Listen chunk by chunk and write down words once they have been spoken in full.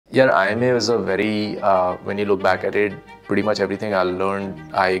Yeah, IMA was a very, when you look back at it, pretty much everything I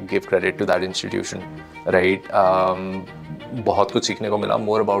learned, I give credit to that institution, right? बहुत कुछ सीखने को मिला,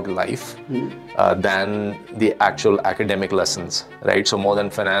 more about life than the actual academic lessons, right? So more than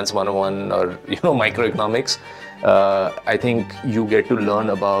finance 101 or microeconomics, I think you get to learn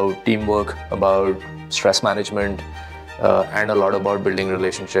about teamwork, about stress management, and a lot about building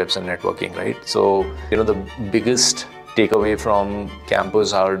relationships and networking, right? So the biggest takeaway from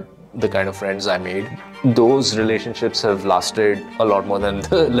campus are the kind of friends I made. Those relationships have lasted a lot more than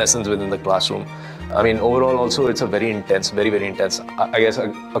the lessons within the classroom. I mean, overall also it's a very intense, very, very intense. I guess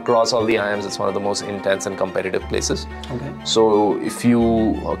across all the IIMs, it's one of the most intense and competitive places. Okay. So if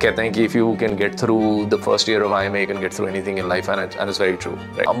you can get through the first year of IIMA, you can get through anything in life, and it's very true.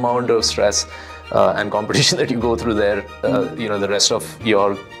 Right? Amount of stress and competition that you go through there, the rest of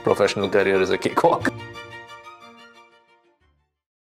your professional career is a cakewalk.